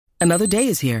Another day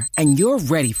is here, and you're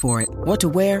ready for it. What to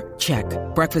wear? Check.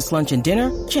 Breakfast, lunch, and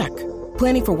dinner? Check.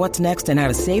 Planning for what's next and how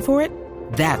to save for it?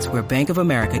 That's where Bank of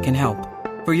America can help.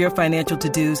 For your financial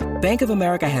to-dos, Bank of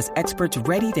America has experts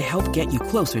ready to help get you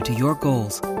closer to your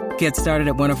goals. Get started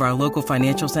at one of our local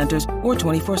financial centers or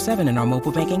 24/7 in our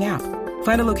mobile banking app.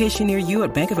 Find a location near you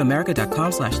at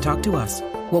bankofamerica.com/talktous.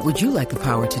 What would you like the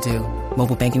power to do?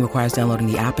 Mobile banking requires downloading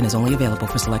the app and is only available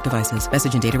for select devices.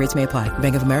 Message and data rates may apply.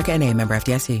 Bank of America N.A., member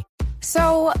FDIC.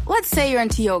 So let's say you're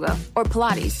into yoga or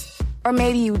Pilates, or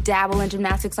maybe you dabble in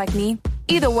gymnastics like me.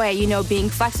 Either way, you know being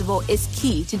flexible is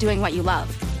key to doing what you love.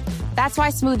 That's why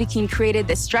Smoothie King created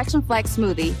this Stretch and Flex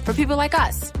smoothie for people like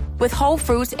us, with whole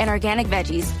fruits and organic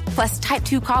veggies, plus type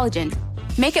 2 collagen.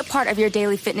 Make it part of your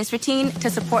daily fitness routine to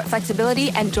support flexibility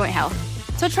and joint health.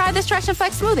 So try the Stretch and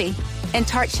Flex smoothie in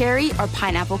tart cherry or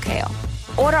pineapple kale.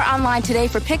 Order online today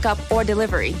for pickup or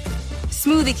delivery.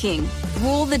 Smoothie King,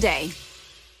 rule the day.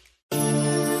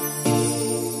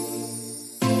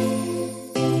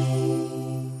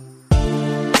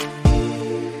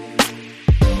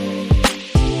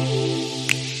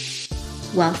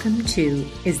 Welcome to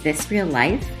Is This Real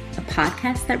Life? A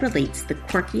podcast that relates the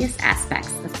quirkiest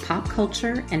aspects of pop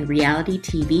culture and reality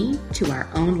TV to our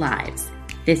own lives.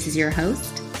 This is your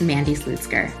host, Mandy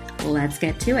Slutzker. Let's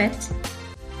get to it.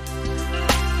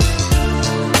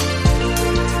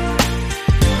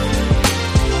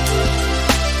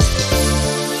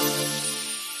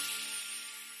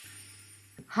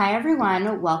 Hi,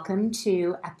 everyone. Welcome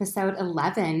to episode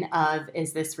 11 of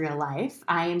Is This Real Life?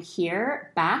 I am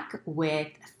here back with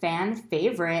fan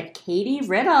favorite Katie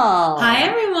Riddle. Hi,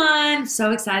 everyone.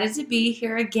 So excited to be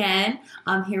here again.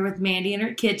 I'm here with Mandy in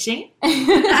her kitchen.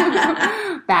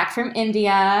 Back from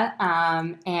India,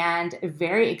 and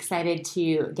very excited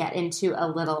to get into a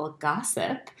little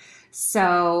gossip.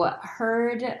 So,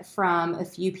 heard from a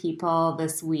few people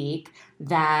this week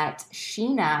that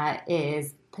Scheana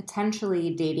is potentially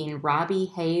dating Robbie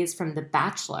Hayes from The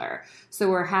Bachelor. So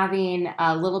we're having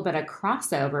a little bit of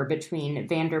crossover between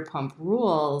Vanderpump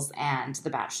Rules and The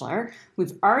Bachelor.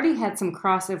 We've already had some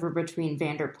crossover between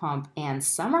Vanderpump and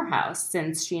Summer House,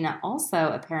 since Scheana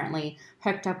also apparently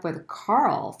hooked up with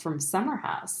Carl from Summer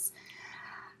House.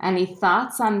 Any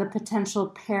thoughts on the potential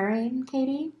pairing,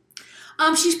 Katie?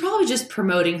 She's probably just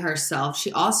promoting herself.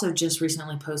 She also just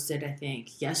recently posted, I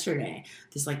think, yesterday,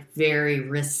 this like very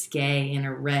risque in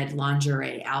a red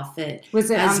lingerie outfit.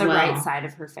 Was it on the right side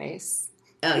of her face?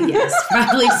 Oh, yes,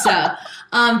 probably so.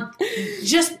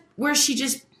 Just where she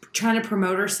just trying to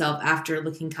promote herself after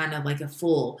looking kind of like a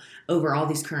fool over all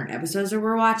these current episodes that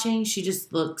we're watching. She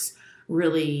just looks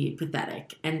really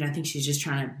pathetic, and I think she's just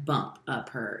trying to bump up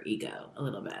her ego a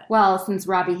little bit. Well, since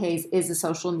Robbie Hayes is a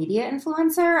social media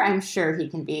influencer, I'm sure he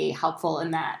can be helpful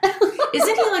in that.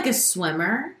 Isn't he like a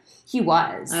swimmer? He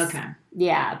was. Okay.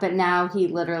 Yeah, but now he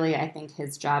literally, I think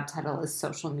his job title is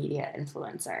social media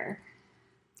influencer.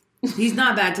 He's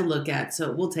not bad to look at,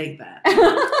 so we'll take that.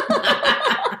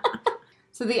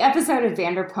 So the episode of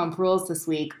Vanderpump Rules this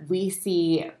week, we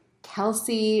see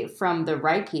Kelsey from the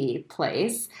Reiki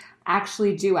place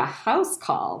actually do a house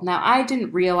call. Now, I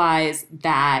didn't realize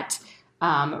that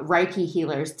Reiki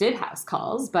healers did house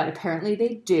calls, but apparently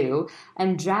they do.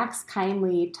 And Jax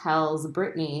kindly tells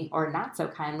Brittany, or not so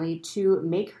kindly, to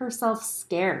make herself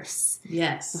scarce.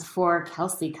 Yes. Before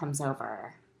Kelsey comes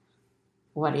over.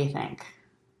 What do you think?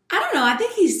 I don't know. I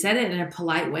think he said it in a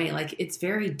polite way. Like, it's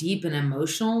very deep and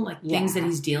emotional, like things that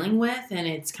he's dealing with, and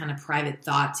it's kind of private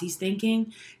thoughts he's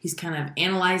thinking. He's kind of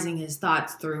analyzing his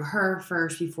thoughts through her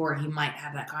first before he might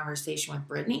have that conversation with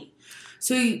Brittany.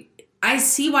 So I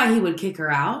see why he would kick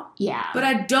her out. Yeah. But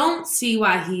I don't see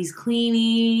why he's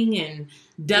cleaning and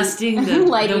dusting the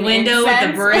window with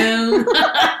the broom.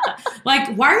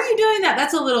 Like, why are you doing that?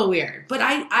 That's a little weird. But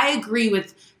I agree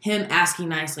with him asking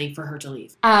nicely for her to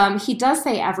leave. He does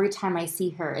say every time I see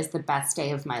her is the best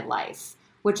day of my life,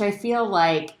 which I feel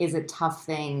like is a tough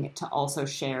thing to also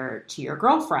share to your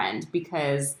girlfriend,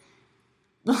 because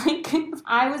like if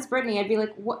I was Brittany, I'd be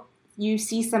like, what? You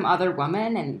see some other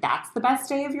woman and that's the best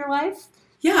day of your life?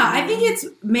 Yeah, I think it's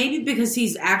maybe because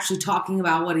he's actually talking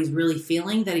about what he's really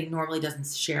feeling that he normally doesn't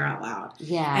share out loud.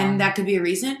 Yeah. And that could be a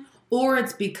reason. Or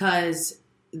it's because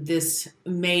this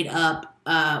made up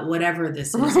whatever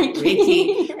this is,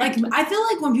 Reiki. Like, I feel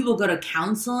like when people go to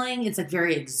counseling, it's like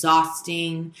very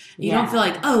exhausting. You don't feel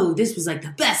like, oh, this was like the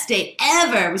best day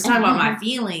ever. I was talking about my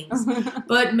feelings.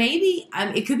 But maybe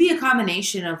it could be a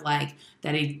combination of like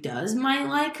that he might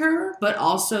like her, but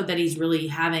also that he's really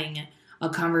having a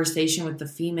conversation with the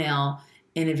female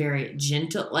in a very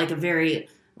gentle, like a very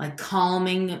like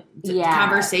calming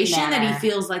conversation that he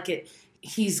feels like it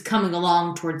he's coming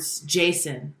along towards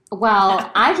Jason.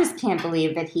 Well, I just can't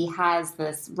believe that he has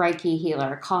this Reiki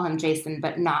healer call him Jason,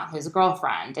 but not his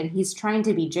girlfriend. And he's trying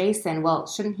to be Jason. Well,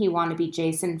 shouldn't he want to be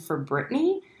Jason for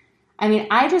Brittany? I mean,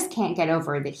 I just can't get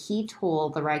over that he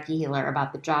told the Reiki healer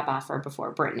about the job offer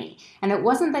before Brittany. And it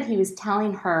wasn't that he was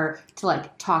telling her to,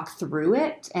 like, talk through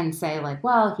it and say, like,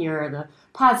 well, here are the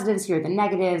positives, here are the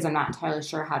negatives. I'm not entirely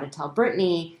sure how to tell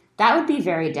Brittany. That would be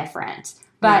very different.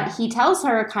 But he tells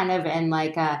her kind of in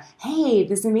like, hey,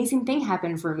 this amazing thing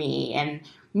happened for me, and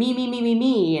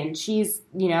me. And she's,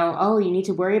 you know, oh, you need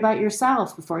to worry about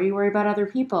yourself before you worry about other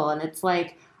people. And it's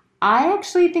like, I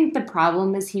actually think the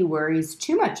problem is he worries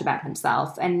too much about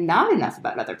himself and not enough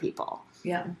about other people.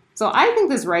 Yeah. So I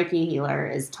think this Reiki healer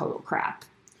is total crap.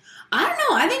 I don't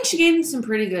know. I think she gave him some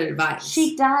pretty good advice.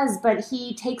 She does, but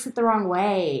he takes it the wrong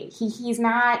way. He's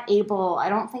not able, I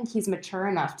don't think he's mature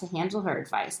enough to handle her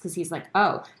advice because he's like,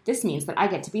 oh, this means that I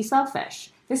get to be selfish.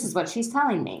 This is what she's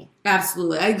telling me.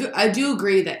 Absolutely. I do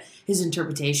agree that his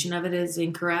interpretation of it is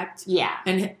incorrect. Yeah.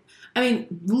 And I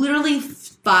mean, literally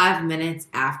 5 minutes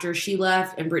after she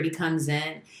left and Brittany comes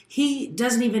in, he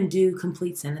doesn't even do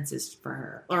complete sentences for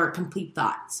her or complete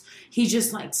thoughts. He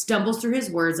just like stumbles through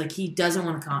his words, like he doesn't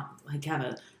want to have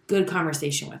a good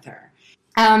conversation with her.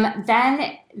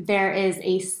 Then there is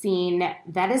a scene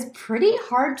that is pretty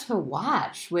hard to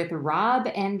watch with Rob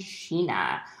and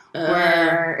Sheena,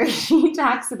 where she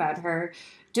talks about her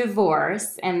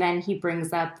divorce, and then he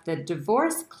brings up the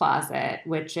divorce closet,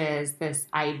 which is this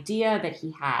idea that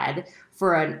he had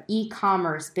for an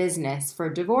e-commerce business for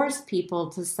divorced people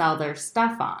to sell their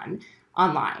stuff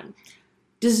online.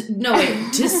 To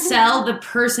sell the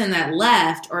person that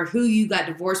left or who you got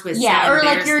divorced with. Yeah, or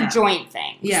like your stuff. Joint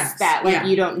things that like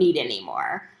you don't need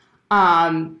anymore.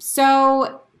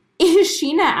 So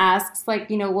Sheena asks, like,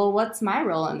 you know, well, what's my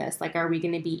role in this? Like, are we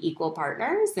going to be equal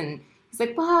partners? And he's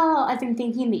like, well, I've been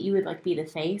thinking that you would like be the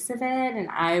face of it, and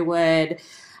I would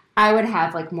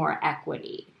have like more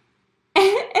equity.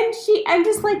 And I'm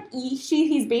just like,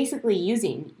 he's basically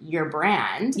using your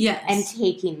brand and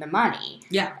taking the money.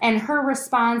 Yeah. And her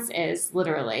response is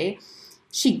literally,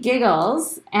 she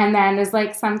giggles and then is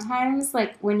like, sometimes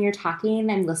like when you're talking,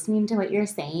 I'm listening to what you're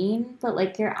saying, but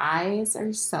like your eyes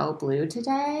are so blue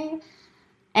today.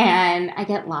 And I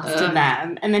get lost in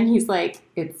them. And then he's like,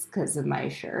 it's because of my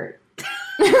shirt.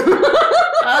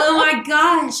 Oh my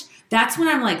gosh. That's when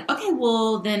I'm like, okay,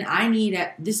 well, then I need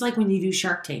this is like when you do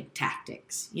Shark Tank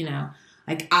tactics, you know?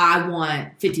 Like, I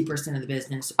want 50% of the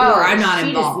business, or I'm not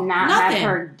involved. She does not have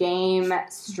her game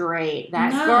straight.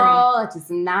 That girl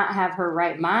does not have her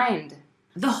right mind.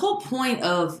 The whole point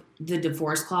of the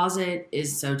divorce closet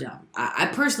is so dumb. I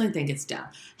personally think it's dumb.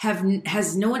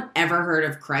 Has no one ever heard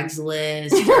of Craigslist?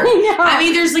 I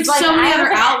mean, there's like so many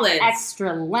other outlets.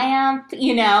 Extra lamp,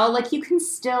 you know, like you can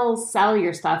still sell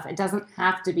your stuff. It doesn't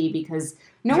have to be because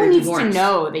no one needs to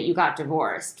know that you got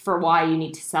divorced for why you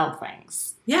need to sell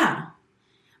things. Yeah.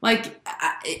 Like,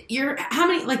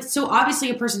 so obviously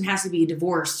a person has to be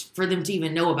divorced for them to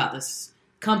even know about this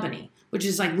company. Which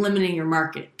is like limiting your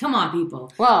market. Come on,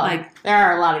 people. Well, like there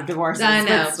are a lot of divorces, I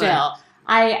know, but still,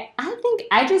 I think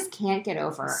I just can't get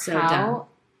over how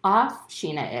off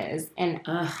Sheena is and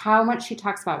how much she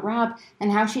talks about Rob and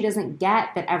how she doesn't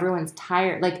get that everyone's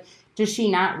tired. Like, does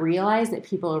she not realize that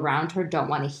people around her don't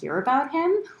want to hear about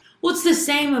him? Well, it's the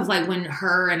same of like when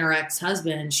her and her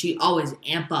ex-husband, she always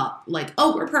amp up like,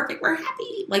 oh, we're perfect, we're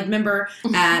happy. Like, remember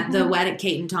at the wedding,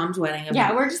 Kate and Tom's wedding?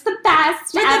 Yeah, we're just the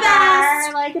best. We're the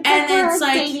best. Like, it's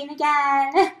like dating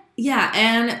again. Yeah,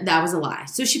 and that was a lie.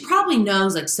 So she probably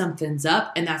knows like something's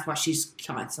up, and that's why she's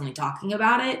constantly talking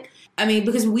about it. I mean,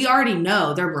 because we already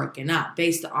know they're broken up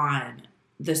based on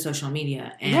the social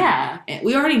media. And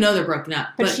we already know they're broken up.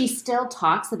 But she still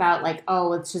talks about like,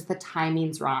 oh, it's just the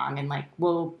timing's wrong. And like,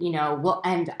 we'll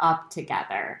end up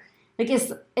together. Like,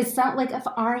 it's not like if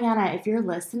Ariana, if you're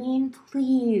listening,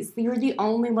 please, you're the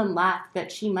only one left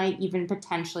that she might even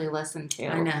potentially listen to.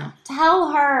 I know.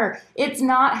 Tell her it's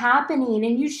not happening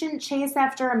and you shouldn't chase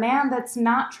after a man that's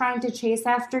not trying to chase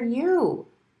after you.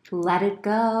 Let it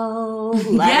go.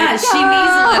 She needs to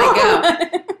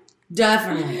let it go.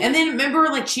 Definitely. And then remember,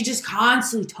 like, she just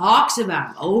constantly talks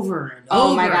about him over and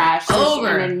over. Oh my gosh.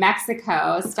 And in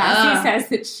Mexico, Stassi says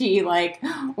that she, like,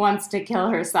 wants to kill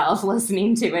herself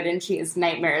listening to it, and she has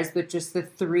nightmares with just the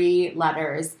 3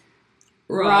 letters.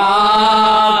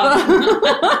 Rob.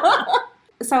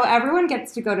 So everyone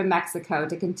gets to go to Mexico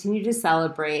to continue to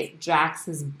celebrate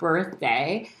Jax's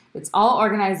birthday. It's all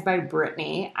organized by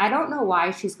Brittany. I don't know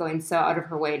why she's going so out of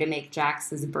her way to make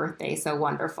Jax's birthday so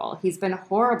wonderful. He's been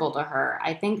horrible to her.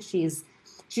 I think she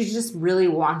just really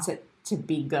wants it to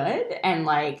be good. And,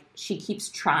 like, she keeps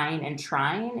trying and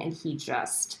trying, and he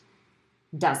just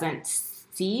doesn't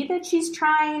see that she's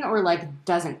trying or, like,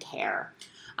 doesn't care.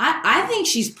 I think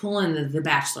she's pulling the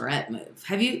Bachelorette move.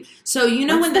 Have you? So you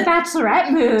know What's the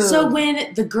Bachelorette move? So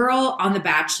when the girl on The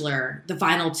Bachelor, the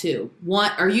final two,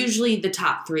 one are usually the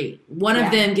top three. One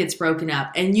of them gets broken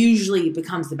up and usually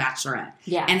becomes the Bachelorette.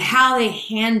 Yeah. And how they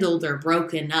handle their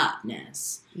broken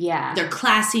upness. Yeah. Their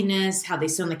classiness, how they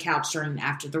sit on the couch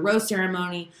after the rose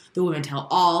ceremony, the women tell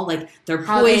all, like, their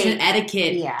poise and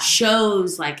etiquette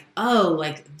shows, like, oh,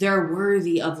 like, they're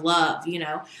worthy of love, you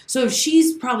know? So if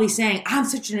she's probably saying, I'm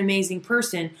such an amazing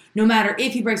person, no matter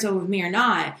if he breaks up with me or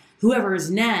not, whoever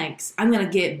is next, I'm going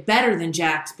to get better than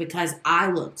Jax because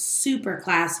I look super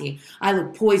classy. I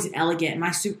look poised and elegant.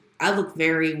 I look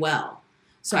very well.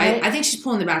 So I think she's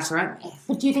pulling the Bachelorette move.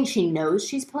 But do you think she knows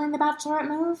she's pulling the Bachelorette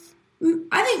move?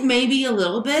 I think maybe a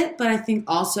little bit, but I think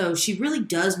also she really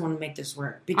does want to make this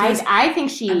work. Because I think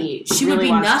she really would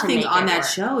be nothing on that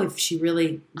show if she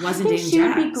really wasn't dating Jax. She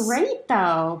would be great,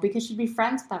 though, because she'd be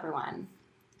friends with everyone.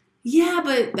 Yeah,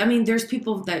 but, I mean, there's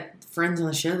people that friends on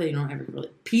the show that you don't ever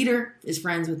really... Peter is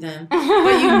friends with them,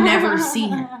 but you never see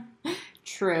him.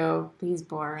 True. He's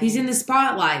boring. He's in the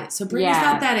spotlight, so Brittany's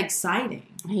not that exciting.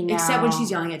 I know. Except when she's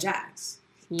yelling at Jax.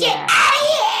 Yeah. Get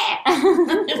out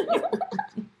of here!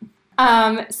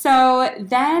 So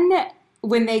then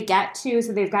when they get to,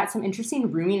 so they've got some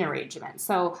interesting rooming arrangements.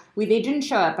 So they didn't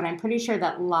show up, but I'm pretty sure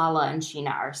that Lala and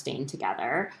Scheana are staying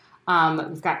together.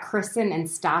 We've got Kristen and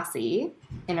Stassi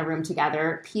in a room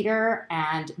together, Peter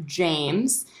and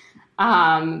James.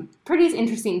 Pretty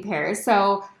interesting pairs.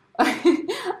 So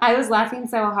I was laughing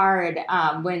so hard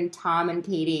when Tom and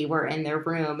Katie were in their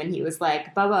room, and he was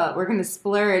like, Bubba, we're going to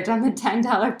splurge on the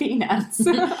 $10 peanuts.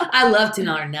 I love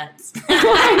 $10 nuts.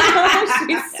 I know,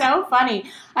 she's so funny.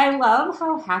 I love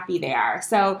how happy they are.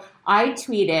 So I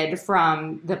tweeted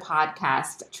from the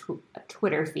podcast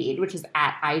Twitter feed, which is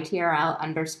at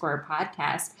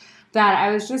ITRL_podcast, that I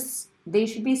was just... They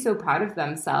should be so proud of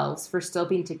themselves for still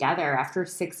being together after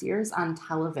 6 years on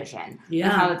television. Yeah.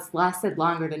 And how it's lasted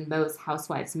longer than most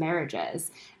housewives'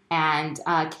 marriages. And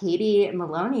Katie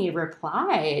Maloney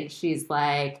replied, she's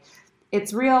like,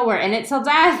 it's real, we're in it till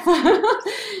death.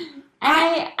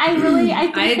 I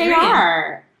think they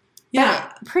are.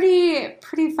 Yeah. But pretty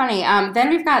funny. Then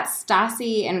we've got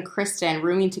Stassi and Kristen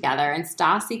rooming together, and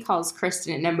Stassi calls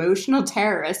Kristen an emotional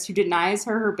terrorist who denies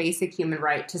her basic human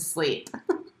right to sleep.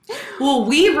 Well,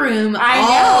 we room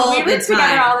We room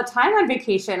together all the time on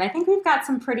vacation. I think we've got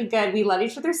some pretty good... We let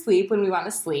each other sleep when we want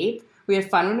to sleep. We have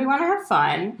fun when we want to have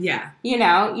fun. Yeah. You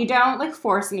know, you don't, like,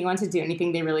 force anyone to do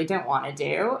anything they really don't want to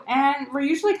do. And we're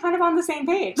usually kind of on the same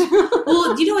page.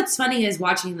 Well, you know what's funny is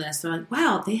watching this, they're like,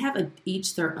 wow, they have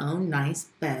each their own nice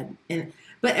bed.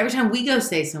 But every time we go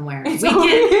stay somewhere, we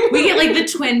get like the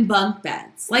twin bunk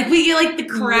beds. Like we get like the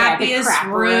crappiest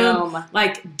room,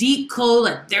 like deep cold.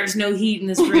 Like there's no heat in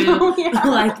this room.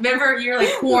 Like remember you're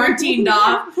like quarantined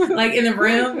off, like in the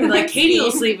room. And, like Katie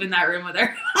will sleep in that room with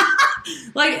her.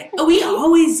 Like we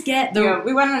always get the.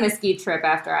 We went on a ski trip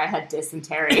after I had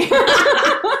dysentery,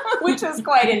 which was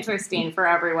quite interesting for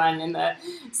everyone in the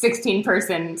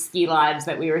 16-person ski lodge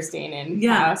that we were staying in.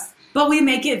 Yeah. House. But we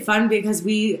make it fun because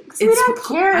we don't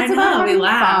care. It's about we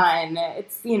laugh. Fun.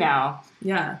 It's, you know.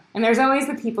 Yeah. And there's always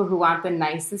the people who want the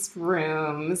nicest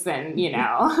rooms and, you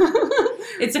know.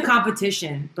 It's a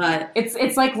competition, but...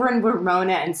 It's like we're in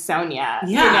Ramona and Sonia,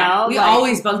 yeah, you know? We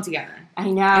always bunk together. I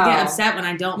know. I get upset when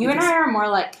I don't. You and I are more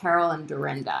like Carol and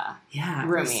Dorinda. Yeah.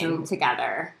 Rooming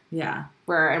together. Yeah.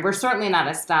 We're certainly not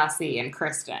a Stassi and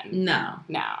Kristen. No.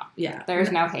 Yeah.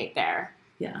 There's no hate there.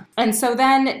 Yeah. And so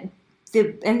then...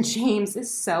 And James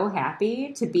is so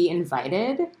happy to be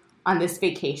invited on this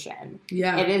vacation.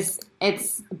 Yeah.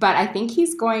 But I think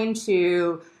he's going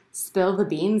to spill the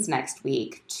beans next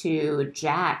week to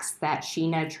Jax that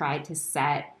Scheana tried to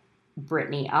set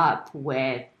Brittany up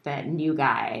with the new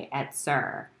guy at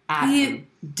SUR. He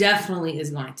definitely is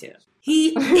going to. He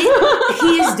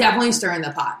is definitely stirring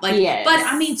the pot. Like, but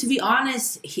I mean, to be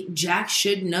honest, Jax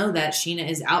should know that Scheana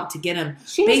is out to get him.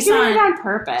 She's doing it on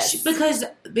purpose because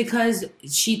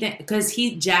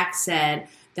Jax said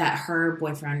that her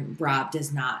boyfriend Rob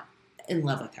is not in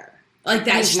love with her. Like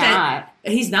that.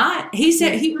 He's not. He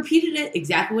said he repeated it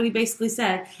exactly what he basically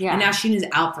said. Yeah. And now Sheena's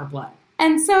out for blood.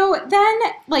 And so then,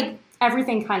 like,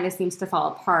 everything kind of seems to fall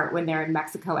apart when they're in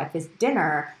Mexico at this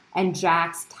dinner. And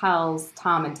Jax tells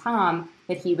Tom and Tom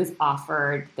that he was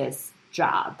offered this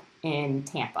job in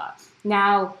Tampa.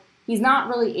 Now, he's not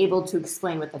really able to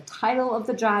explain what the title of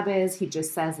the job is. He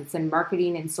just says it's in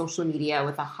marketing and social media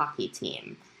with a hockey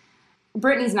team.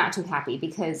 Brittany's not too happy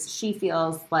because she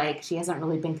feels like she hasn't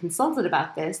really been consulted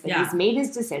about this, that he's made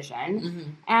his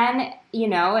decision, and,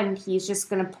 and he's just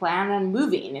going to plan on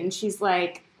moving. And she's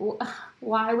like,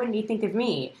 why wouldn't you think of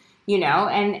me?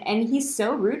 And he's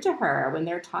so rude to her when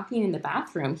they're talking in the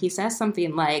bathroom. He says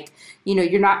something like,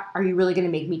 are you really going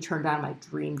to make me turn down my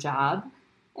dream job?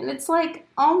 And it's like,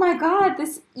 oh my God,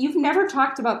 you've never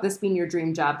talked about this being your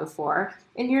dream job before.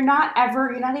 And you're not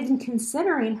even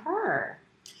considering her.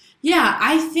 Yeah,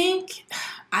 I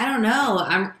don't know.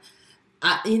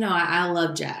 I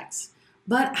love Jax,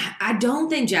 but I don't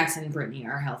think Jackson and Brittany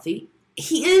are healthy.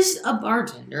 He is a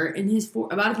bartender and he's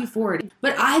about to be 40.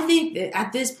 But I think that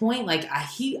at this point,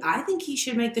 I think he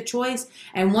should make the choice.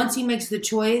 And once he makes the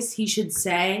choice, he should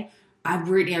say,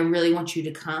 Brittany, I really want you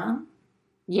to come.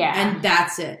 Yeah. And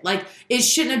that's it. It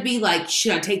shouldn't be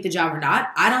should I take the job or not?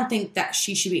 I don't think that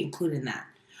she should be included in that.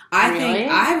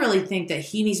 I really think that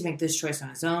he needs to make this choice on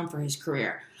his own for his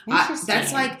career.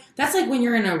 That's like when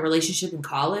you're in a relationship in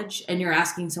college and you're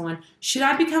asking someone, should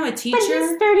I become a teacher? But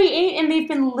he's 38 and they've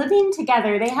been living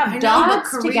together. They have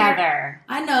dogs together.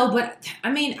 I know, but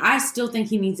I still think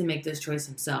he needs to make this choice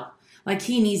himself.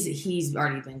 He's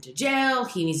already been to jail.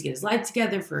 He needs to get his life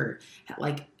together for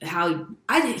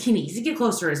he needs to get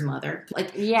closer to his mother.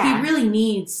 He really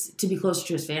needs to be closer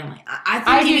to his family.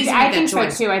 I think so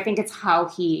too. I think it's how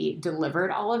he delivered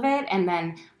all of it, and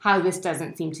then how this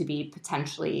doesn't seem to be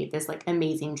potentially this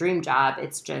amazing dream job.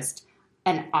 It's just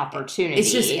an opportunity.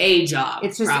 It's just a job.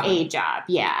 It's just a job.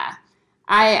 Yeah.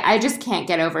 I just can't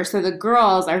get over. So the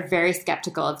girls are very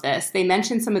skeptical of this. They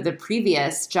mentioned some of the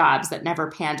previous jobs that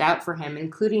never panned out for him,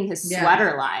 including his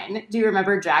sweater line. Do you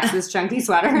remember Jax's chunky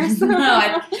sweaters?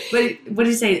 No, but what did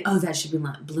he say? Oh, that should be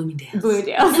Bloomingdale's.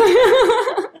 Bloomingdale's.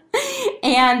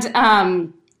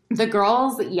 And the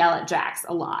girls yell at Jax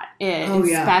a lot,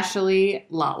 especially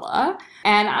Lala.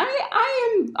 And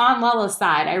I am on Lala's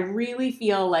side. I really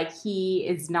feel like he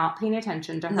is not paying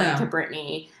attention to her, to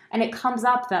Brittany. And it comes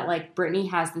up that, Brittany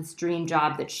has this dream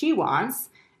job that she wants,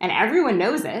 and everyone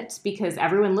knows it because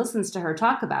everyone listens to her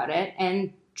talk about it,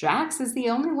 and Jax is the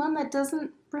only one that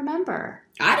doesn't remember.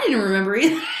 I didn't remember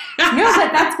either. No,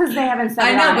 but that's because they haven't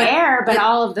said it on air, but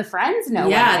all of the friends know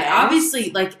what it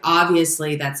is.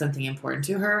 Obviously that's something important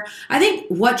to her. I think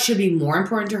what should be more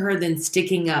important to her than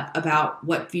sticking up about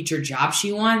what future job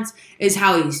she wants is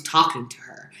how he's talking to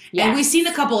her. Yes. And we've seen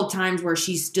a couple of times where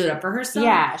she stood up for herself.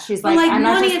 Yeah, she's I'm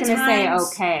not just going to say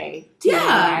okay.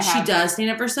 Yeah, she does stand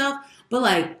up for herself.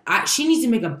 But, she needs to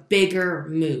make a bigger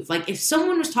move. If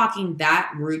someone was talking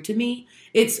that rude to me,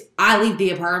 I leave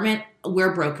the apartment,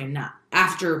 we're broken now.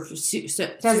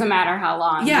 Doesn't matter how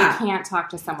long. Yeah. You can't talk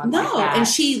to someone like that. And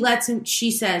she lets him,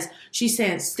 she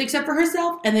sticks up for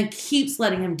herself and then keeps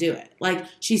letting him do it.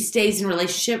 She stays in a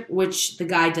relationship, which the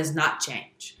guy does not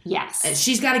change. Yes. And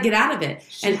she's got to get out of it.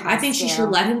 I think she should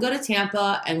let him go to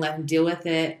Tampa and let him deal with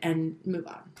it and move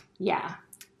on. Yeah.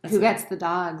 Who gets the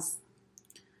dogs?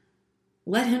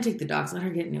 Let him take the dogs. Let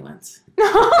her get new ones. She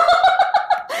loves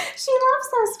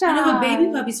those dogs. I know, but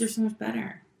baby puppies are so much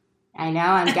better. I know.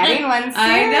 I'm getting one soon.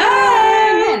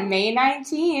 I know. May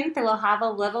 19th, we'll have a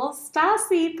little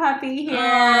Stassi puppy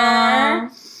here.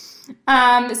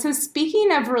 So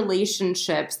speaking of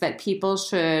relationships that people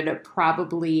should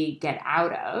probably get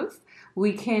out of,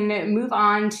 we can move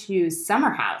on to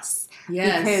Summer House.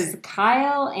 Yes. Because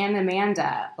Kyle and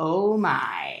Amanda, oh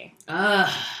my. Ugh.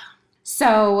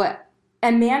 So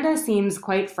Amanda seems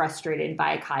quite frustrated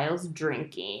by Kyle's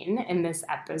drinking in this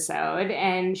episode,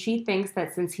 and she thinks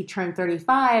that since he turned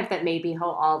 35, that maybe he'll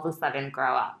all of a sudden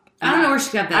grow up. I don't know where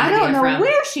she got that idea from. I don't know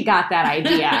where she got that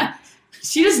idea.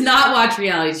 She does not watch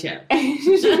reality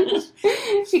shows.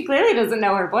 She clearly doesn't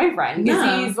know her boyfriend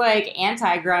because he's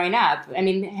anti growing up. I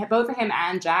mean, both of him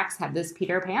and Jax have this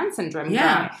Peter Pan syndrome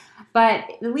going. But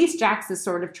at least Jax is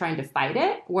sort of trying to fight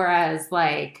it, whereas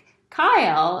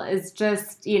Kyle is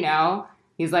just,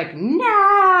 he's like,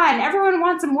 nah, and everyone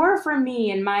wants more from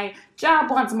me, and my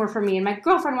job wants more from me, and my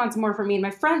girlfriend wants more from me, and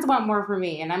my friends want more from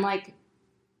me. And I'm like,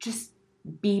 just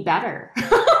be better.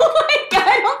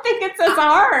 I don't think it's as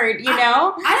hard,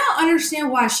 I don't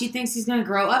understand why she thinks he's going to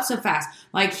grow up so fast.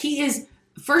 He is,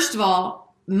 first of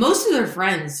all, most of their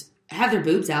friends have their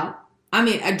boobs out. I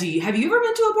mean, have you ever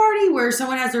been to a party where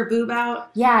someone has their boob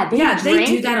out? Yeah, they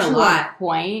do that a lot.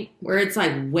 Point where it's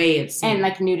way obscene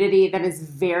and nudity that is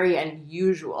very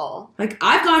unusual. I've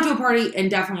gone to a party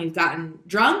and definitely gotten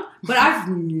drunk, but I've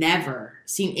never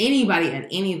seen anybody at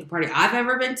any of the party I've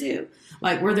ever been to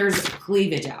where there's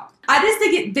cleavage out. I just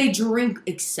think they drink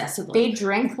excessively. They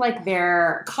drink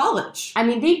they're college. I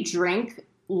mean, they drink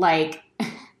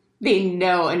They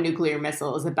know a nuclear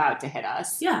missile is about to hit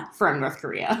us from North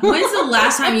Korea. When's the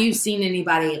last time you've seen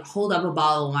anybody hold up a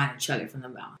bottle of wine and chug it from the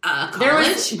mouth? College? There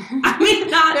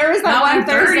was that one 1:30.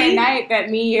 Thursday night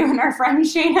that me, you, and our friend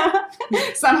Shayna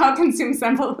somehow consumed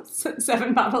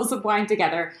 7 bottles of wine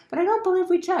together, but I don't believe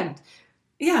we chugged.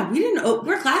 Yeah, we didn't.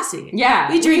 We're classy. Yeah.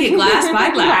 We drink it glass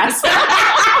by glass.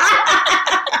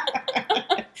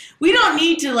 We don't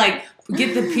need to, like,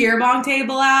 get the beer bong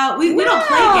table out. We don't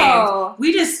play games.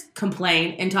 We just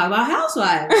complain and talk about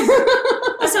housewives.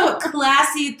 That's what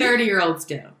classy 30-year-olds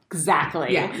do.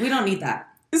 Exactly. Yeah, we don't need that.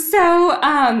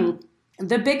 So,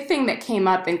 the big thing that came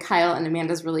up in Kyle and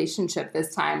Amanda's relationship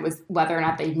this time was whether or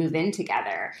not they'd move in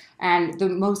together. And the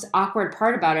most awkward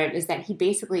part about it is that he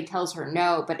basically tells her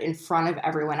no, but in front of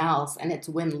everyone else. And it's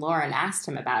when Lauren asked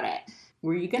him about it.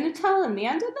 Were you going to tell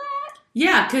Amanda that?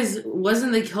 Yeah, because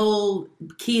wasn't the whole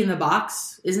key in the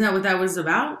box? Isn't that what that was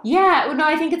about? Yeah. No,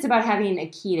 I think it's about having a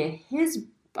key to his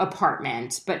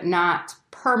apartment, but not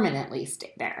permanently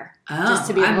stay there. Oh, just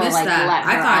to be able to, like, that. let her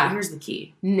I thought, out. Here's the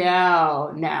key.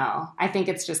 No. I think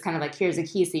it's just kind of like, here's a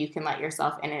key so you can let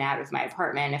yourself in and out of my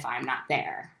apartment if I'm not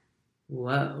there.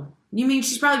 Whoa. You mean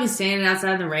she's probably been standing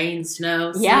outside in the rain,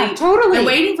 snow, Yeah, sleet, totally. and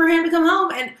waiting for him to come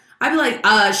home? And I'd be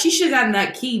like, she should have gotten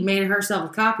that key, made herself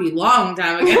a copy long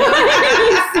time ago.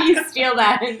 You steal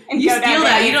that and you go steal down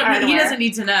that. to You don't. hardware. He doesn't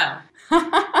need to know.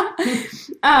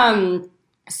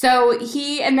 So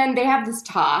and then they have this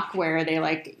talk where they,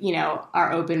 like, you know,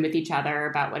 are open with each other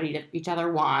about what each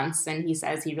other wants. And he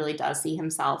says he really does see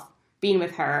himself being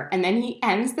with her. And then he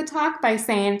ends the talk by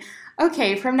saying,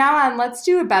 okay, from now on, let's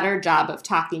do a better job of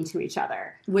talking to each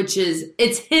other. Which is,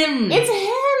 it's him. It's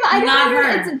him. Not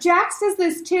her. Jax says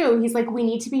this too. He's like, we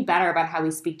need to be better about how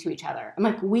we speak to each other. I'm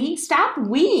like, stop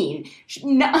weeing.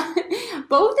 No,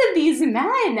 both of these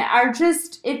men are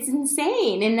just, it's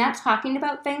insane. And not talking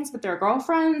about things with their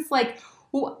girlfriends. Like,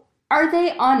 are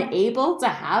they unable to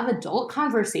have adult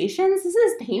conversations? This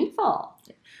is painful.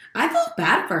 I felt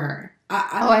bad for her.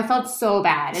 I felt so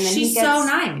bad. And then she's so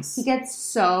nice. He gets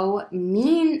so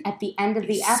mean at the end of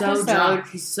the episode. So drunk.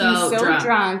 He's so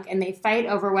drunk. And they fight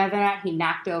over whether or not he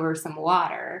knocked over some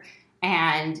water.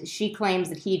 And she claims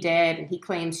that he did, and he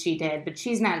claims she did. But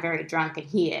she's not very drunk, and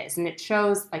he is. And it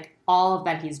shows, like, all of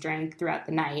that he's drank throughout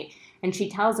the night. And she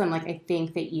tells him, like, I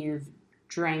think that you've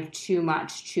drank too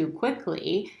much too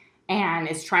quickly. And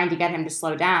is trying to get him to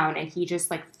slow down, and he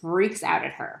just, like, freaks out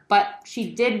at her. But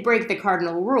she did break the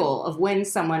cardinal rule of when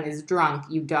someone is drunk,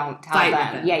 you don't tell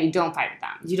them. Yeah, you don't fight with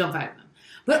them. You don't fight with them.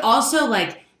 But also,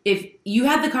 like, if you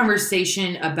had the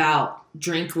conversation about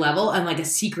drink level and, like, a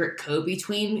secret code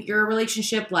between your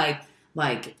relationship, like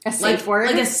a safe word?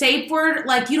 Like a safe word.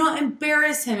 Like, you don't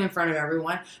embarrass him in front of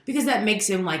everyone because that makes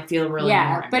him, like, feel really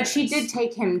more but she did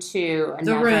take him to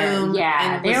the room.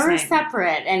 Yeah, they were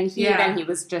separate. And then he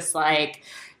was just like,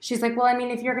 she's like, well, I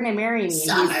mean, if you're going to marry me.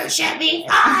 Summer should be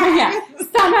fun. Yeah,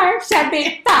 summer should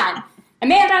be fun.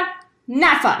 Amanda,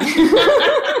 not fun.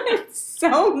 It's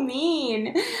so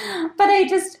mean. But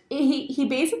he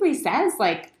basically says,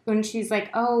 like, when she's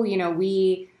like, oh, you know,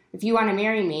 if you want to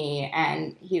marry me,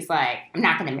 and he's like, I'm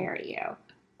not going to marry you.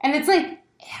 And it's like,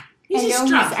 he's just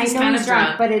drunk. I know he's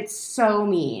drunk, but it's so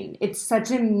mean. It's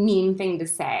such a mean thing to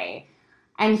say.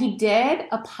 And he did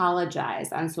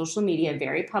apologize on social media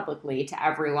very publicly to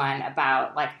everyone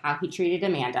about, like, how he treated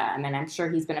Amanda. And then I'm sure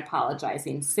he's been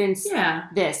apologizing since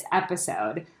this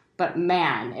episode. But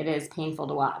man, it is painful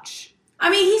to watch. I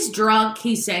mean, he's drunk.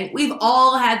 He's saying, we've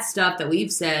all had stuff that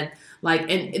we've said. Like,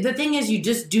 and the thing is, you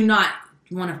just do not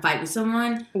want to fight with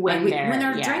someone when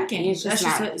they're drinking. It's just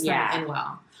not going to end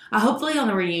well. Hopefully on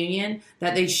the reunion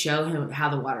that they show him how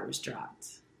the water was dropped.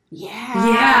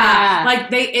 Yeah. Like,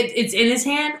 it's in his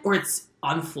hand or it's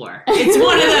on the floor. It's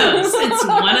one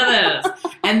of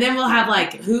those. And then we'll have,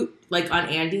 like, who, like, on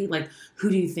Andy, like, who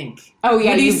do you think? Oh,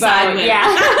 yeah, who do you side with?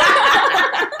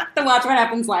 Yeah. The Watch What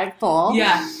Happens Live poll.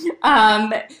 Yeah.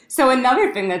 So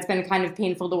another thing that's been kind of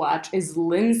painful to watch is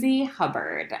Lindsay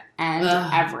Hubbard and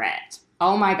Everett.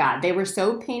 Oh my God. They were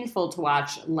so painful to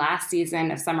watch last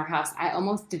season of Summer House. I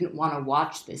almost didn't want to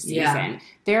watch this season. Yeah.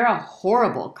 They're a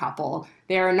horrible couple.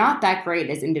 They're not that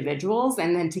great as individuals.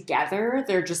 And then together,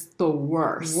 they're just the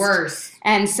worst.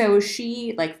 And so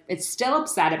she, like, is still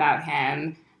upset about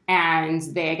him. And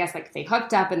they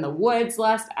hooked up in the woods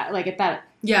at that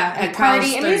at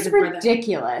party. I mean, it's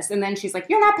ridiculous. And then she's like,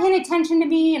 you're not paying attention to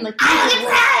me. And, like, I'm the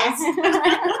prize.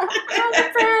 I'm the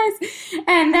prize.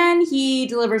 And then he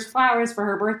delivers flowers for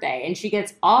her birthday, and she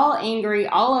gets all angry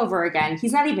all over again.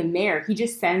 He's not even there. He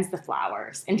just sends the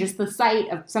flowers. And just the sight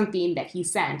of something that he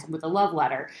sent with a love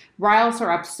letter riles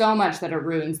her up so much that it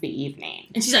ruins the evening.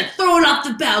 And she's like, throw it off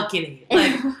the balcony.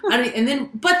 Like,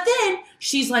 but then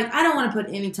she's like, I don't want to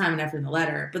put any time and effort in the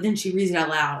letter. But then she reads it out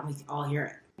loud, and we all hear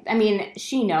it. I mean,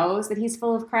 she knows that he's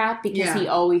full of crap because he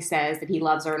always says that he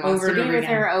loves her and wants to be with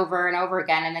her over and over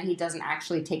again, and then he doesn't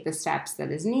actually take the steps that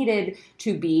is needed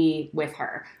to be with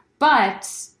her. But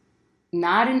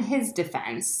not in his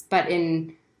defense, but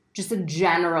in just a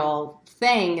general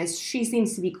thing, is she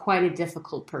seems to be quite a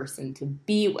difficult person to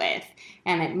be with,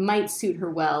 and it might suit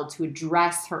her well to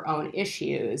address her own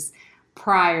issues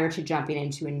prior to jumping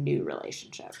into a new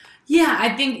relationship. Yeah, I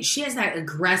think she has that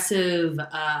aggressive,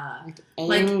 like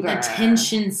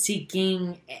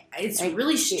attention-seeking. It's like,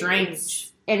 really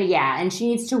strange. And she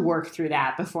needs to work through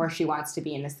that before she wants to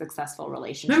be in a successful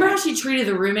relationship. Remember how she treated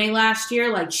the roommate last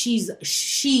year? Like,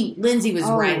 Lindsay was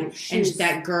right, and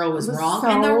that girl was wrong,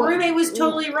 and the roommate was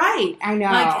totally right. I know.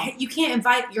 Like, you can't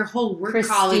invite your whole work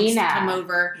colleagues to come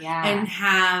over and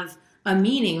have a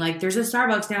meeting. Like, there's a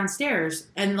Starbucks downstairs,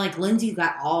 and, like, Lindsay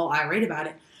got all irate about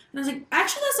it. And I was like,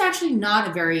 actually, that's actually not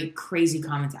a very crazy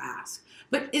comment to ask.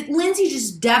 But Lindsay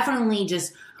just definitely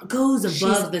just goes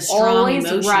above the strong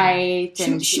emotion. Right.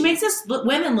 She makes us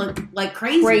women look like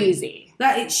crazy.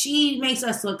 She makes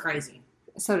us look crazy.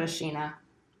 So does Sheena.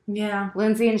 Yeah.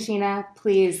 Lindsay and Sheena,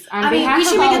 please. We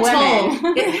should make a toll.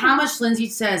 How much Lindsay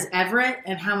says Everett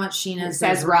and how much Sheena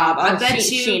says Rob. I bet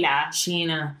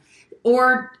Sheena.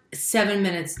 Or 7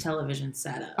 minutes television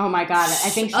setup. Oh my God. I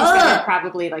think she said it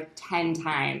probably like 10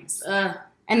 times.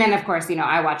 And then, of course,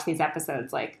 I watch these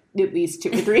episodes like at least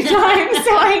 2 or 3 times,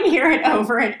 so I hear it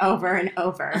over and over and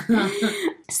over.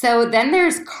 So then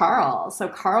there's Carl. So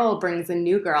Carl brings a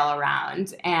new girl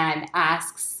around and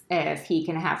asks if he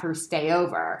can have her stay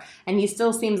over. And he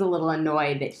still seems a little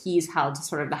annoyed that he's held to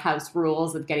sort of the house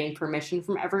rules of getting permission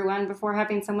from everyone before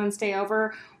having someone stay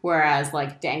over, whereas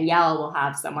like Danielle will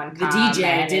have someone come. The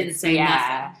DJ didn't say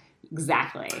nothing.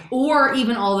 Exactly. Or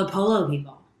even all the polo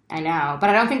people. I know, but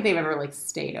I don't think they've ever, like,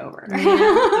 stayed over.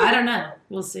 I don't know.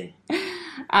 We'll see.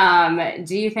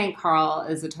 Do you think Carl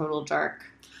is a total jerk?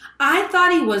 I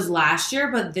thought he was last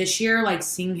year, but this year, like,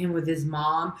 seeing him with his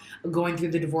mom, going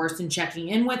through the divorce and checking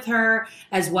in with her,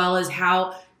 as well as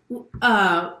how,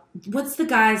 what's the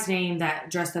guy's name that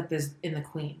dressed up as in the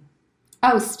Queen?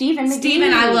 Oh, Stephen McGee.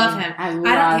 Stephen, I love him. I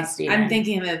love Stephen. I'm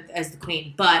thinking of him as the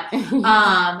Queen, but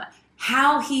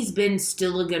how he's been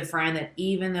still a good friend, that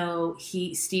even though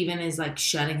Stephen is like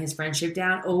shutting his friendship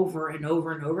down over and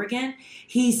over and over again,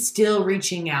 he's still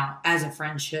reaching out as a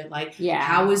friend should. Like,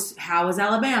 how is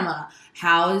Alabama?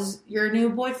 How is your new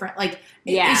boyfriend? Like,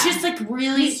 it's just like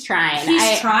really he's trying.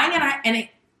 He's trying, and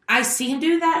I see him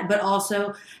do that, but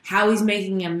also how he's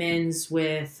making amends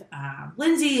with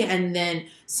Lindsay, and then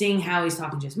seeing how he's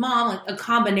talking to his mom, like a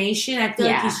combination. I feel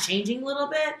like he's changing a little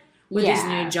bit with his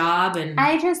new job. And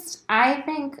I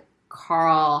think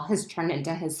Carl has turned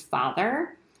into his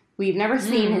father. We've never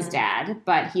seen his dad,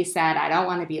 but he said, I don't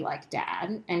want to be like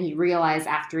Dad. And he realized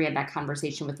after he had that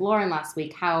conversation with Lauren last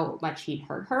week how much he'd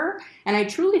hurt her. And I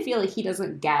truly feel like he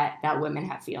doesn't get that women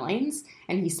have feelings.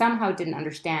 And he somehow didn't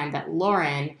understand that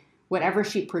Lauren, whatever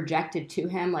she projected to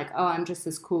him, like, oh, I'm just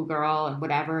this cool girl and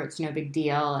whatever, it's no big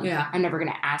deal. And I'm never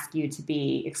going to ask you to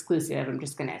be exclusive. I'm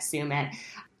just going to assume it.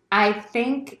 I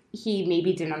think he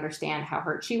maybe didn't understand how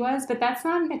hurt she was, but that's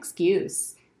not an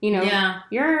excuse.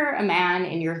 You're a man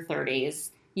in your 30s.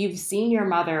 You've seen your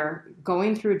mother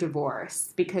going through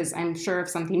divorce because I'm sure of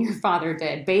something your father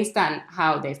did based on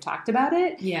how they've talked about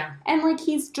it. Yeah. And, like,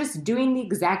 he's just doing the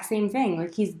exact same thing.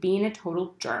 Like, he's being a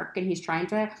total jerk and he's trying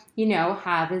to,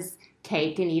 have his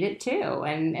cake and eat it too.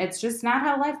 And it's just not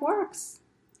how life works.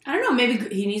 I don't know. Maybe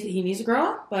he needs to grow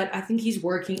up, but I think he's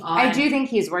working on it. I do think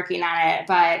he's working on it,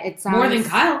 but it sounds... More than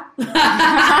Kyle.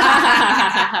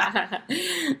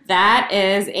 That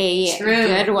is a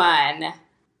good one.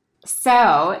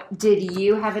 So, did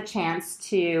you have a chance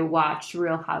to watch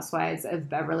Real Housewives of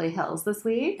Beverly Hills this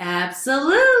week?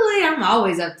 Absolutely. I'm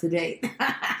always up to date.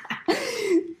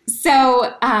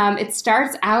 So it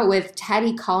starts out with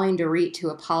Teddy calling Dorit to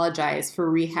apologize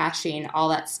for rehashing all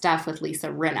that stuff with Lisa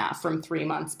Rinna from 3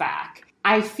 months back.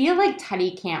 I feel like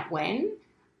Teddy can't win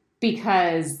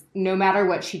because no matter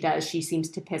what she does, she seems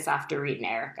to piss off Dorit and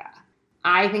Erica.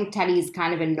 I think Teddy's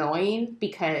kind of annoying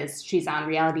because she's on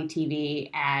reality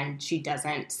TV and she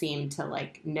doesn't seem to,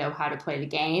 like, know how to play the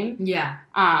game. Yeah.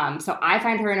 So I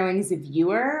find her annoying as a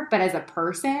viewer, but as a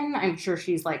person, I'm sure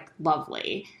she's, like,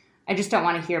 lovely. I just don't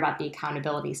want to hear about the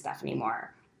accountability stuff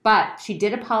anymore. But she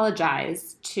did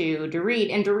apologize to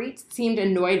Dorit, and Dorit seemed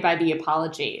annoyed by the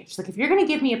apology. She's like, if you're going to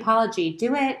give me an apology,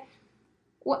 do it.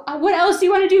 What else do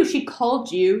you want to do? She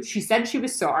called you. She said she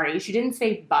was sorry. She didn't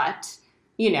say but,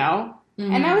 you know.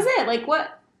 Mm-hmm. And that was it. Like,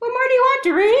 what more do you want,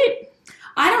 Dorit?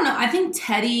 I don't know. I think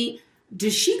Teddy,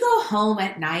 does she go home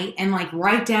at night and, like,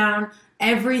 write down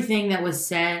everything that was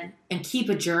said and keep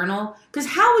a journal? Because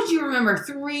how would you remember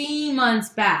 3 months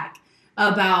back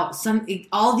about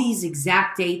all these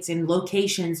exact dates and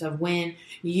locations of when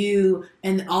you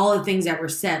and all the things that were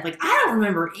said? Like, I don't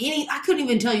remember I couldn't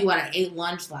even tell you what I ate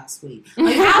lunch last week.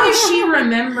 Like, how is she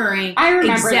remembering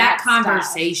exact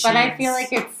conversations? But I feel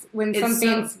like it's when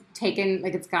something's taken,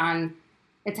 like, it's gone,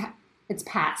 it's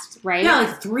past, right? Yeah,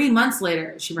 like 3 months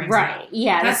later, she brings it up. Right,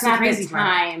 yeah, that's not the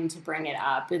time to bring it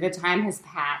up. The time has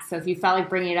passed. So if you felt like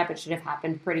bringing it up, it should have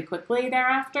happened pretty quickly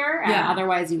thereafter, and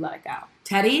otherwise you let it go.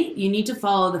 Teddy, you need to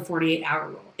follow the 48-hour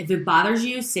rule. If it bothers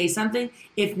you, say something.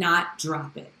 If not,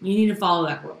 drop it. You need to follow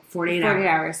that rule. 48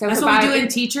 hours. So that's what we do in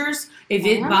teachers. If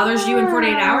it bothers you in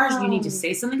 48 hours, you need to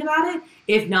say something about it.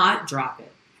 If not, drop it.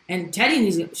 And Teddy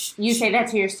needs to... You say that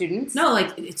to your students? No,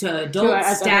 like to adult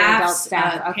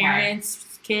staff, parents,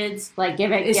 kids. Like,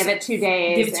 give it 2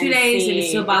 days. Give it 2 days, and if it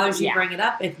still bothers you, bring it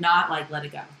up. If not, like, let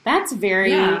it go. That's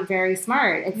very, very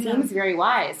smart. It seems very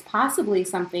wise. Possibly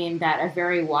something that a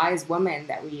very wise woman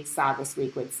that we saw this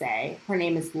week would say. Her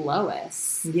name is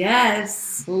Lois.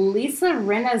 Yes. Lisa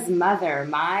Rinna's mother.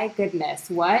 My goodness,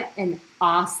 what an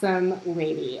awesome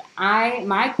lady.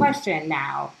 My question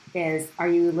now is, are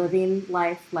you living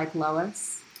life like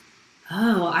Lois?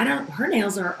 Oh, I don't. Her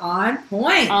nails are on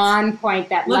point. On point.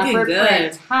 That leopard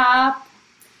print top.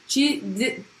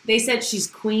 They said she's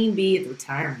queen bee at the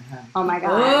retirement home. Oh my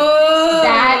god.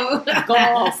 Oh. That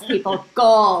goals, people.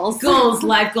 Goals. Goals.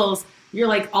 Life goals. You're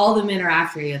like, all the men are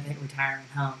after you at the retirement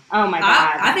home. Oh my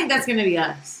god. I think that's gonna be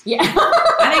us. Yeah.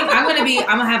 I think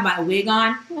I'm gonna have my wig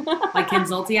on, like Ken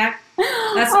Zolciak.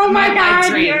 That's my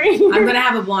dream. I'm gonna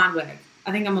have a blonde wig.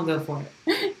 I think I'm going to go for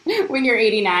it. When you're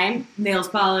 89? Nails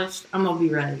polished. I'm going to be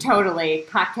ready. Totally.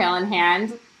 Cocktail in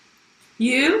hand.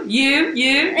 You.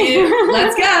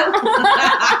 Let's go.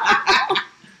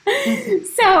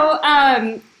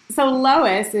 So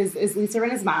Lois is Lisa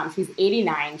Rinna's mom. She's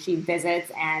 89. She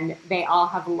visits, and they all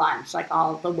have lunch. Like,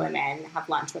 all the women have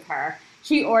lunch with her.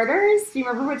 She orders. Do you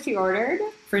remember what she ordered?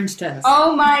 French toast.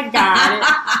 Oh, my God.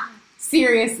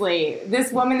 Seriously.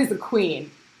 This woman is a queen.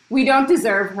 We don't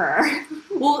deserve her.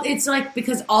 Well, it's like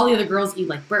because all the other girls eat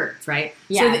like birds, right?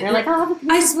 Yeah, so they're like, oh,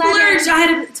 I splurged. I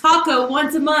had a taco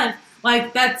once a month.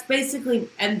 Like, that's basically,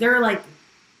 and they're like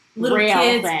little real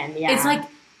kids. Thin, yeah. It's like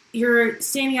you're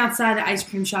standing outside the ice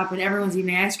cream shop and everyone's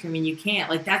eating ice cream and you can't.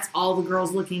 Like, that's all the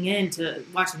girls looking in to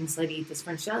watching this lady eat this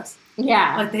French toast.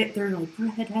 Yeah. Like, they're like,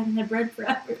 bread, I haven't had bread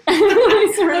forever.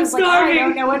 I'm starving. I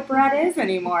don't know what bread is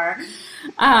anymore.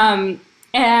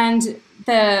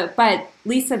 But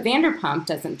Lisa Vanderpump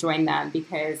doesn't join them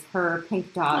because her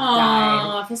pink dog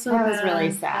died. I feel so that bad. was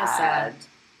really sad.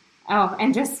 Oh,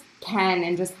 and just Ken,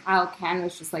 and just how Ken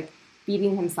was just like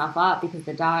beating himself up because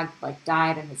the dog like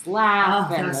died in his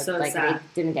lap, and so like sad.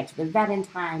 They didn't get to the vet in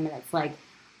time, and it's like,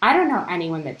 I don't know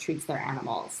anyone that treats their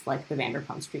animals like the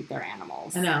Vanderpumps treat their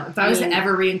animals. I know. If I was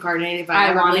ever reincarnated, if I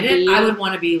ever lived, I would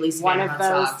want to be Lisa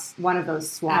Vanderpump's one of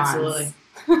those swans. Absolutely.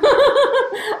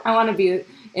 I want to be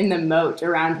in the moat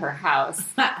around her house.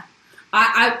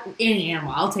 Any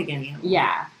animal. I'll take any animal.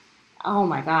 Yeah. Oh,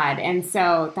 my God. And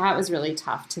so that was really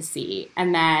tough to see.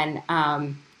 And then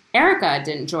Erica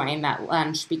didn't join that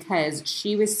lunch because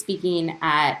she was speaking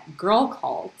at Girl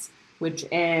Cult, which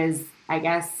is, I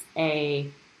guess, I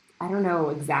don't know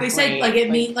exactly. They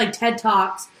said, like TED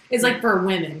Talks. It's like for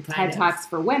women, TED Talks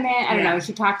for women. I don't know.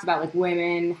 She talked about, like,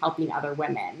 women helping other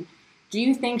women. Do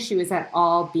you think she was at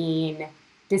all being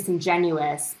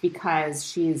disingenuous because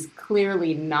she's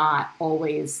clearly not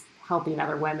always helping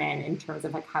other women in terms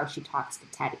of like how she talks to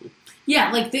Teddy? Yeah,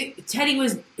 like Teddy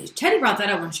brought that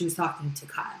up when she was talking to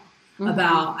Kyle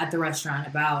about at the restaurant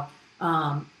about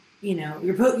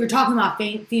you're talking about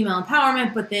female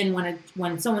empowerment, but then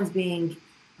when someone's being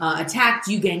attacked,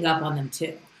 you gang up on them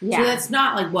too. Yeah. So that's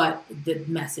not like what the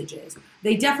message is.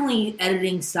 They definitely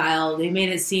editing style. They made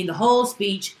it seem the whole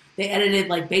speech. They edited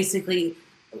like basically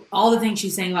all the things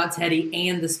she's saying about Teddy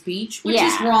and the speech, which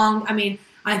is wrong. I mean,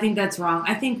 I think that's wrong.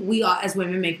 I think we as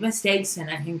women make mistakes, and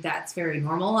I think that's very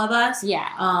normal of us. Yeah.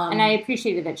 And I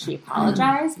appreciated that she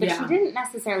apologized, but she didn't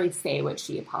necessarily say what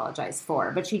she apologized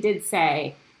for. But she did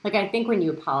say, like, I think when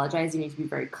you apologize, you need to be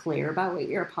very clear about what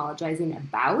you're apologizing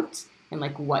about and,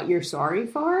 like, what you're sorry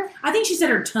for. I think she said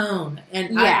her tone.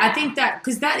 And I think that,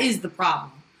 because that is the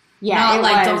problem. Yeah, not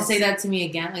like, don't say that to me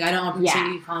again. Like, I don't appreciate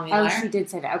you calling me a liar. Oh, she did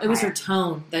say that. Okay. It was her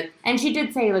tone. And she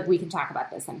did say, like, we can talk about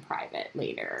this in private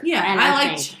later. Yeah, and I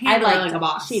liked handling like a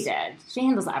boss. She did. She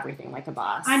handles everything like a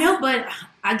boss. I know, but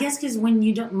I guess because when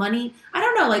you don't, money, I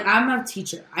don't know, like, I'm a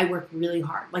teacher. I work really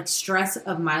hard. Like, stress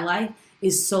of my life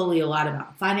is solely a lot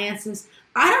about finances.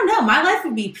 I don't know. My life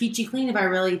would be peachy clean if I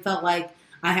really felt like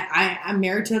I'm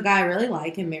married to a guy I really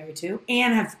like and married to,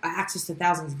 and have access to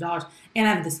thousands of dollars, and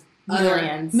I have this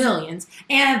millions,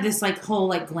 and I have this like whole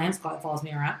like glam squad that follows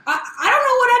me around. I don't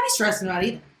know what I'd be stressing about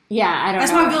either. Yeah, I don't know.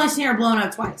 That's why I've only seen her blown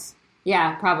out twice.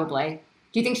 Yeah, probably.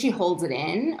 Do you think she holds it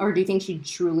in, or do you think she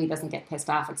truly doesn't get pissed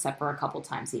off except for a couple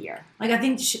times a year? Like, I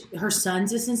think her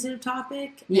son's a sensitive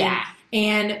topic. Yeah.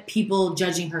 And people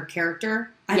judging her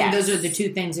character. I think those are the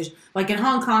two things. Like, in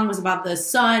Hong Kong was about the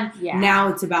son. Yeah. Now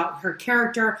it's about her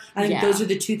character. I think those are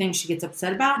the two things she gets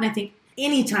upset about. And I think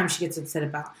anytime she gets upset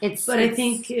about. I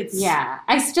think it's... Yeah.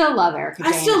 I still love Erika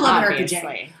Jayne. I still love Erika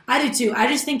Jayne. I do, too. I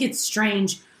just think it's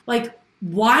strange. Like,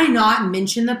 why not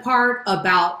mention the part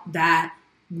about that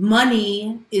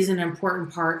money is an important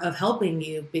part of helping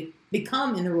you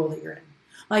become in the role that you're in.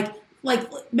 Like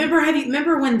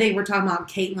remember when they were talking about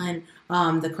Caitlyn,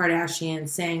 the Kardashians,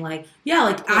 saying like, yeah,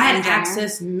 like I had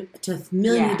access to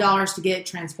millions of dollars to get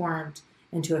transformed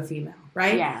into a female,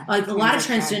 right? Yeah. Like a lot of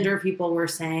transgender people were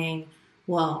saying,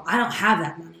 well, I don't have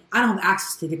that money. I don't have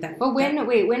access to get that. But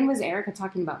when was Erika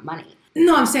talking about money?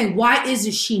 No, I'm saying, why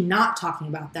is she not talking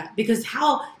about that? Because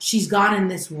how she's gotten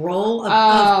this role of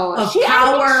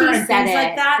power and things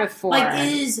like that, before. Like,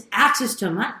 is access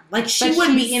to money. Like, she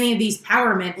wouldn't be any of these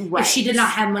power men if she did not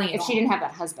have money at all. If she didn't have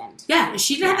that husband. Yeah, if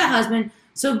she didn't have that husband.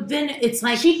 So then it's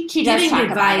like she does giving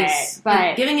advice,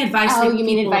 but giving advice. Oh, you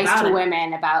mean advice to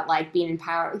women about like being in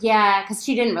power? Yeah, because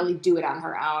she didn't really do it on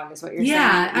her own, is what you're saying.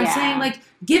 Yeah, I'm saying like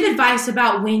give advice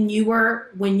about when you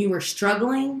were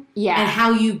struggling, and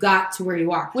how you got to where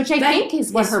you are. Which I think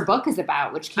is what her book is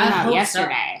about, which came out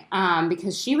yesterday. So.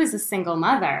 Because she was a single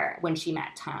mother when she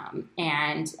met Tom,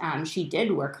 and she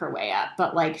did work her way up,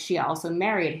 but like she also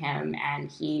married him,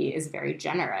 and he is very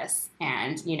generous,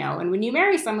 and and when you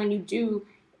marry someone, you do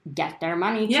get their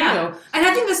money too. Yeah, and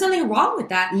I think there's nothing wrong with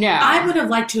that. No, I would have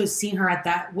liked to have seen her at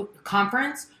that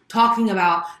conference talking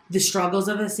about the struggles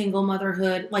of a single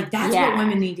motherhood. Like that's what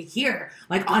women need to hear,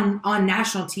 like on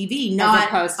national TV, not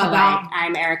opposed to about like,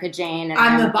 I'm Erika Jayne and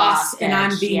I'm the boss and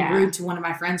I'm being rude to one of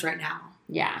my friends right now.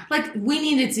 Yeah, like we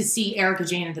needed to see Erika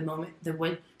Jayne at the moment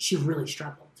when she really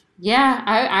struggled. Yeah,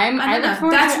 I look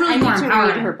forward that's really more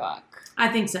empowering. Read her book. I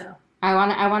think so. I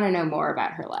want to know more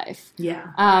about her life.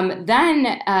 Yeah.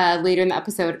 Then later in the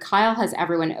episode, Kyle has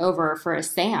everyone over for a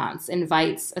seance,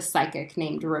 invites a psychic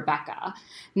named Rebecca.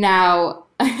 Now,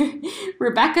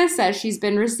 Rebecca says she's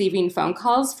been receiving phone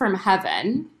calls from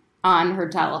heaven on her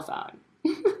telephone.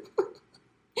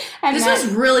 This was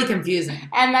really confusing.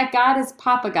 And that God is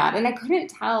Papa God. And I couldn't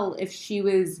tell if she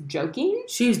was joking.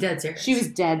 She was dead serious. She was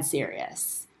dead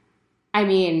serious. I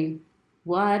mean...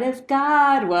 What if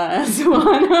God was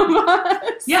one of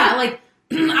us? Yeah, like,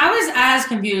 I was as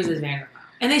confused as Vanderpump.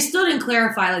 And they still didn't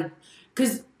clarify, like,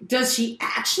 because does she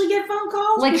actually get phone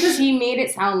calls? Like, because she made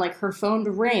it sound like her phone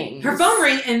rings. Her phone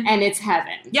rang and it's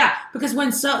heaven. Yeah, because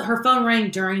when her phone rang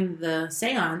during the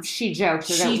seance, she joked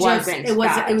that it wasn't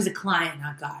God. It was a client,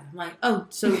 not God. I'm like, oh,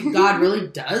 so God really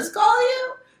does call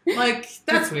you? Like,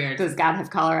 that's weird. Does God have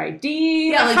caller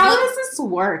ID? Yeah, like, how does this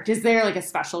work? Is there like a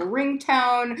special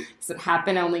ringtone? Does it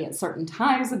happen only at certain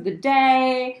times of the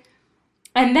day?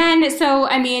 And then, so,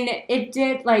 I mean, it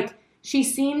did, like, she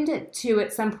seemed to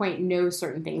at some point know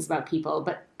certain things about people,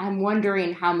 but I'm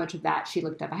wondering how much of that she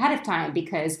looked up ahead of time,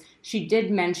 because she did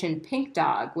mention Pink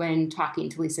Dog when talking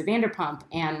to Lisa Vanderpump,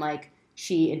 and like,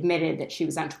 she admitted that she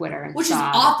was on Twitter and which is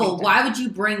awful. Why would you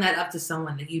bring that up to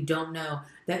someone that you don't know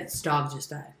that dog just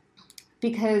died?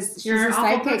 Because she's a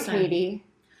psychic, Katie.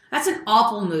 That's an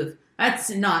awful move. That's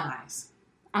not nice.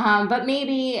 But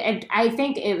maybe, I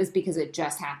think it was because it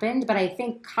just happened, but I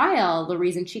think Kyle, the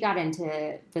reason she got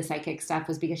into the psychic stuff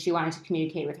was because she wanted to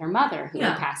communicate with her mother, who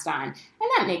had passed on. And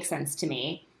that makes sense to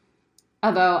me.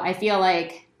 Although I feel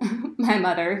like my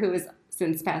mother, who has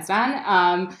since passed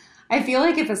on, I feel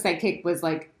like if a psychic was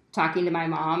like talking to my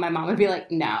mom would be like,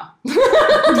 no.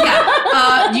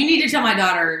 You need to tell my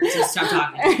daughter to stop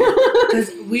talking.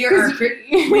 Because we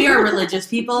are religious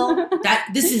people.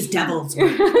 This is devil's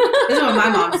work. This is what my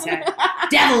mom said.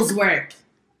 Devil's work.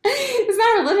 It's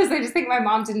not religious. I just think my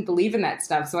mom didn't believe in that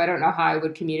stuff, so I don't know how I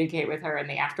would communicate with her in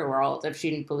the afterworld if she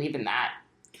didn't believe in that.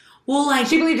 Well, like,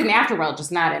 she believed in the afterworld,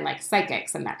 just not in like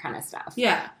psychics and that kind of stuff.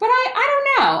 Yeah. But I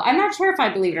don't know. I'm not sure if I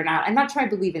believe it or not. I'm not sure I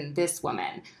believe in this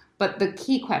woman. But the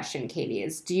key question, Katie,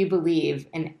 is do you believe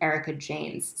in Erika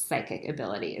Jayne's psychic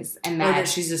abilities? And that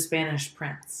she's a Spanish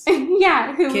prince.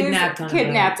 Yeah, who kidnapped was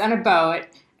kidnapped on a boat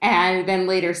and then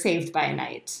later saved by a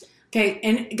knight. Okay,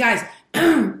 and guys,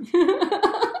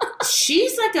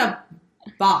 she's like a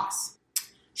boss.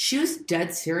 She was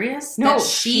dead serious. No,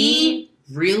 she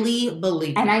really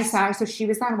believed it. And I saw her, so she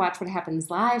was on Watch What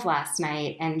Happens Live last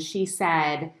night, and she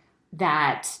said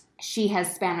that she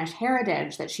has Spanish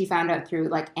heritage that she found out through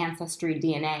like Ancestry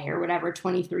DNA or whatever,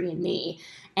 23andMe,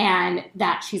 and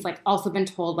that she's like also been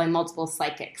told by multiple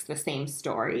psychics the same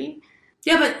story.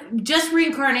 Yeah, but just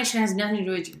reincarnation has nothing to do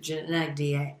with your genetic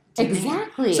DNA.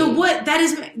 Exactly. So what that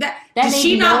is that did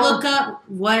she not look up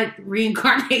what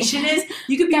reincarnation is?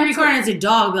 You could be reincarnated as a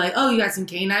dog, be like, oh, you got some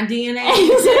canine DNA.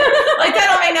 Like that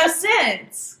don't make no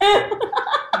sense.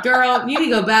 Girl, you need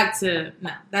to go back to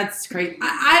that's crazy.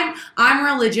 I'm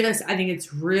religious. I think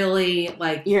it's really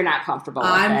like you're not comfortable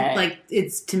with it. Like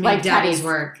it's to me like devil's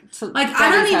work. Like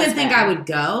I don't even think I would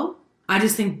go. I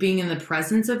just think being in the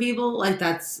presence of evil, like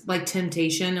that's like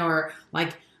temptation or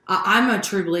like I'm a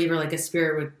true believer, like a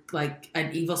spirit would, like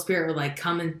an evil spirit would like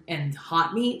come and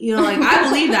haunt me. You know, like I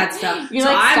believe that stuff. You're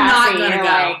so like I'm Stassi, not gonna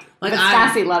go. Like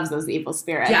Stassi loves those evil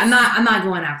spirits. Yeah, I'm not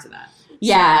going after that.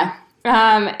 Yeah.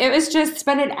 It was just,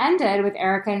 but it ended with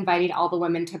Erika inviting all the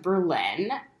women to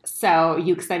Berlin. So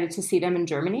you excited to see them in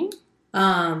Germany?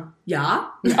 Yeah.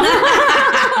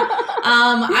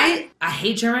 I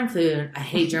hate German food. I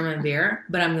hate German beer,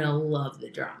 but I'm gonna love the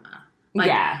drama. Like,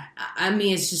 yeah. I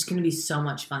mean, it's just gonna be so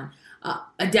much fun.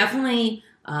 Definitely,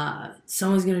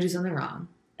 someone's gonna do something wrong.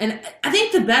 And I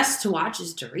think the best to watch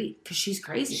is Dorit because she's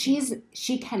crazy.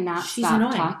 She cannot she's stop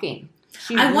annoying. talking.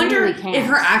 I wonder if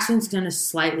her accent's going to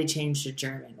slightly change to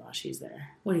German while she's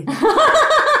there. What do you think?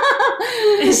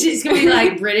 She's going to be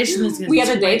like British. And we have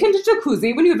a date in the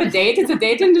jacuzzi. When you have a date, it's a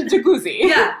date in the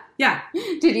jacuzzi. Yeah.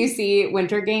 Did you see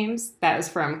Winter Games? That was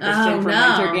from Christian from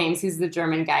Winter Games. He's the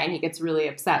German guy, and he gets really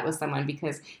upset with someone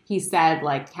because he said,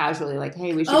 like, casually, like,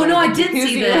 hey, we should go to the I did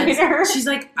see this. Later. She's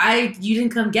like, you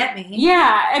didn't come get me.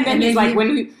 Yeah, and then he's like,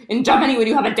 in Germany, when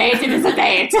you have a date, it is a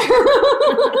date.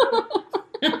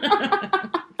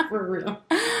 For real.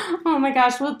 Oh my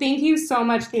gosh. Well, thank you so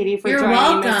much, Katie, for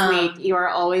joining this week. You are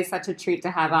always such a treat to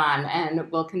have on, and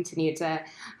we'll continue to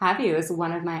have you as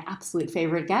one of my absolute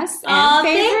favorite guests and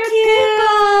favorite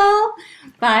people.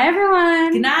 Bye,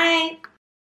 everyone. Good night.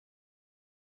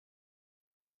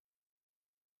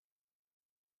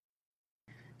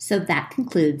 So that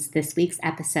concludes this week's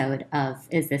episode of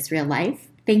Is This Real Life?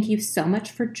 Thank you so much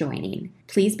for joining.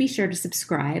 Please be sure to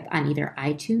subscribe on either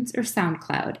iTunes or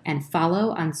SoundCloud and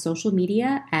follow on social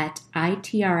media at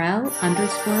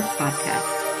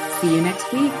ITRL_podcast. See you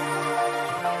next week.